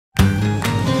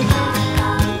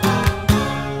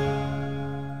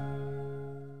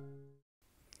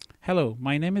Hello,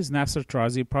 my name is Nasser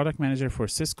Trazi, Product Manager for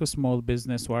Cisco Small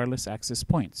Business Wireless Access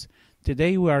Points.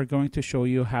 Today we are going to show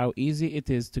you how easy it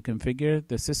is to configure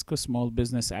the Cisco Small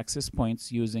Business Access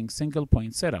Points using Single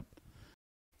Point Setup.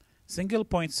 Single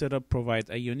Point Setup provides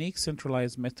a unique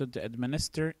centralized method to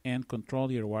administer and control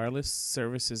your wireless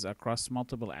services across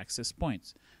multiple access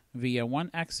points. Via one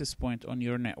access point on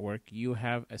your network, you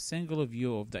have a single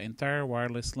view of the entire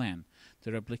wireless LAN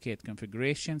to replicate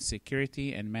configuration,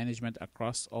 security, and management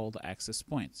across all the access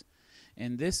points.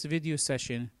 In this video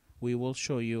session, we will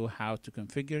show you how to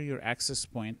configure your access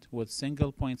point with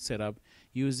Single Point Setup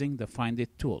using the Find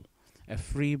It tool, a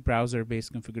free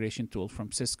browser-based configuration tool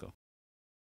from Cisco.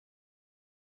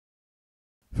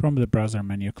 From the browser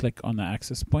menu, click on the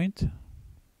access point.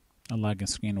 A login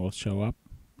screen will show up.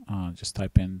 Just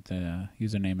type in the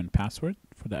username and password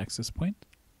for the access point.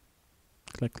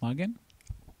 Click login.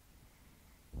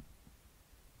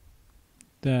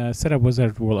 The setup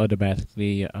wizard will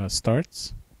automatically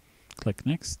start. Click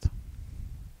next.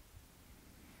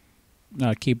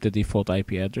 Keep the default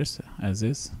IP address as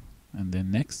is, and then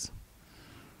next.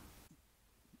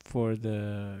 For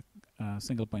the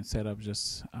single point setup,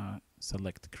 just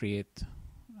select create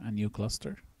a new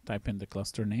cluster. Type in the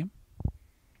cluster name.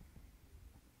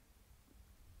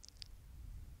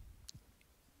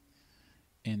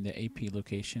 In the AP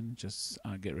location, just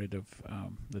get rid of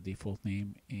the default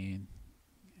name and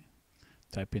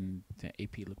type in the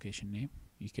AP location name.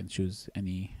 You can choose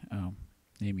any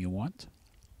name you want.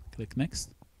 Click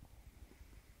next.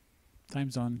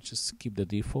 Time zone, just keep the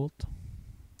default.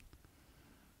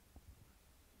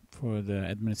 For the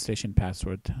administration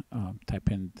password, type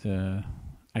in the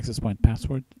access point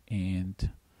password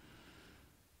and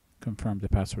confirm the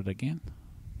password again.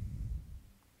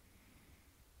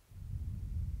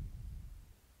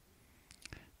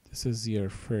 This is your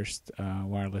first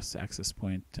wireless access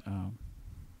point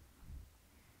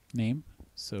name,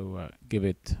 so give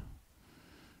it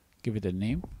a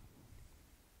name.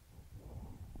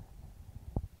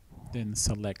 Then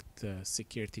select the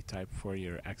security type for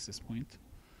your access point.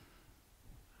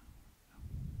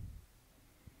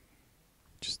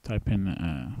 Just type in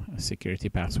a security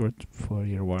password for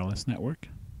your wireless network.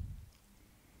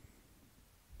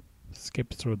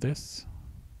 Skip through this.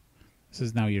 This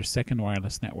is now your second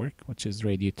wireless network, which is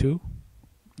Radio 2.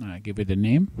 Give it a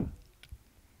name.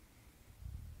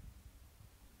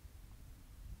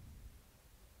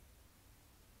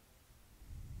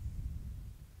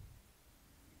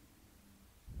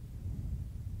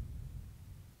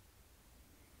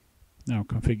 Now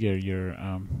configure your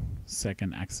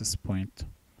second access point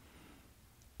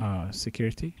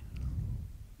security.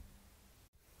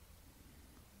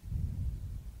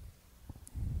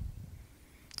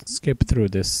 Skip through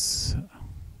this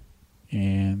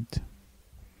and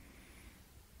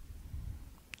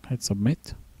hit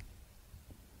submit,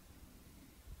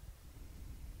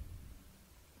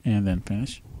 and then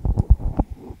finish.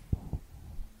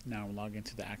 Now log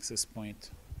into the access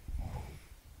point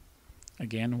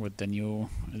again with the new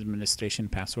administration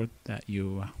password that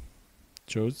you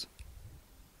chose.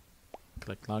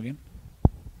 Click login.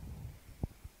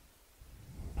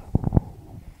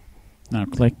 Now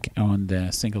click on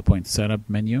the single point setup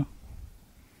menu.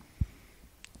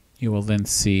 You will then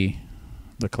see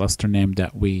the cluster name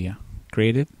that we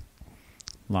created.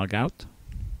 Log out.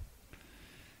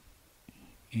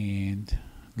 And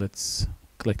let's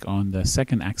click on the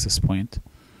second access point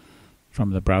from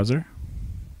the browser.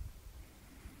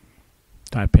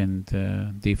 Type in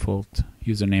the default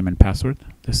username and password.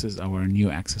 This is our new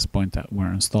access point that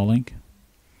we're installing.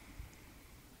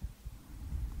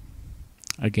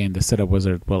 Again, the setup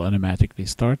wizard will automatically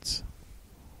start.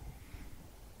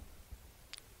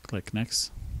 Click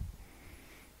next.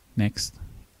 Next.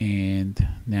 And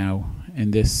now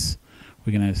in this,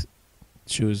 we're going to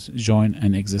choose join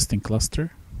an existing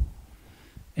cluster.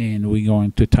 And we're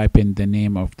going to type in the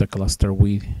name of the cluster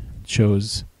we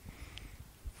chose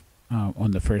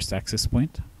on the first access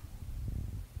point.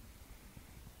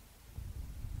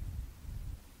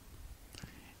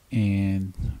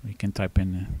 And we can type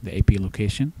in the AP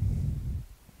location.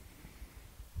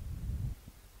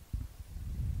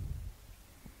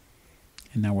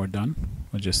 And now we're done.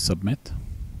 We'll just submit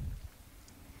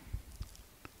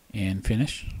and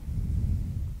finish.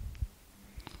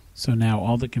 So now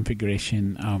all the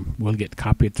configuration will get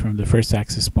copied from the first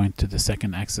access point to the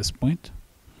second access point.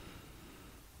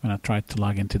 I'm going to try to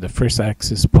log into the first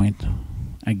access point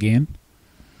again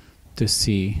to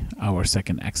see our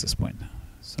second access point.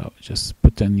 So just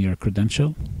put in your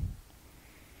credential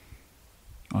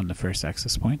on the first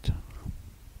access point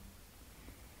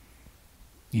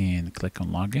and click on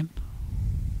login.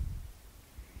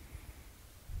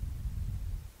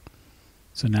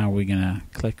 So now we're gonna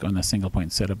click on the single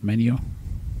point setup menu,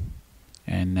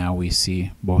 and now we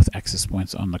see both access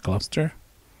points on the cluster.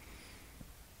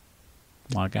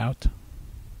 Log out,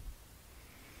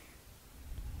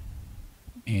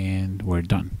 and we're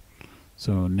done.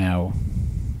 So now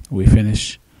we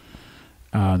finish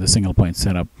the single point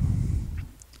setup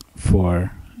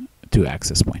for 2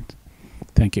 access points.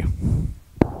 Thank you.